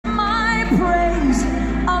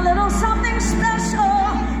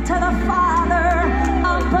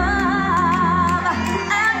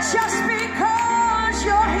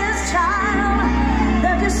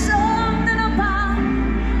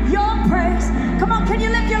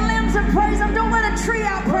tree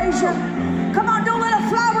outpraise you. Come on, don't let a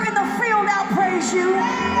flower in the field outpraise you.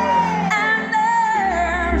 And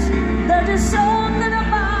there's just something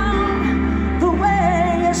about the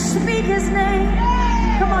way you speak his name.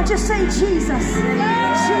 Come on, just say Jesus.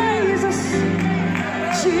 Jesus.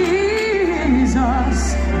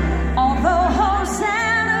 Jesus. Although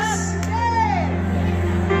hosannas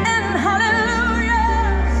and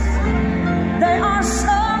hallelujahs, they are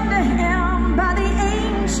sung to him by the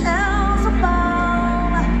angels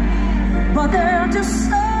above, but they're just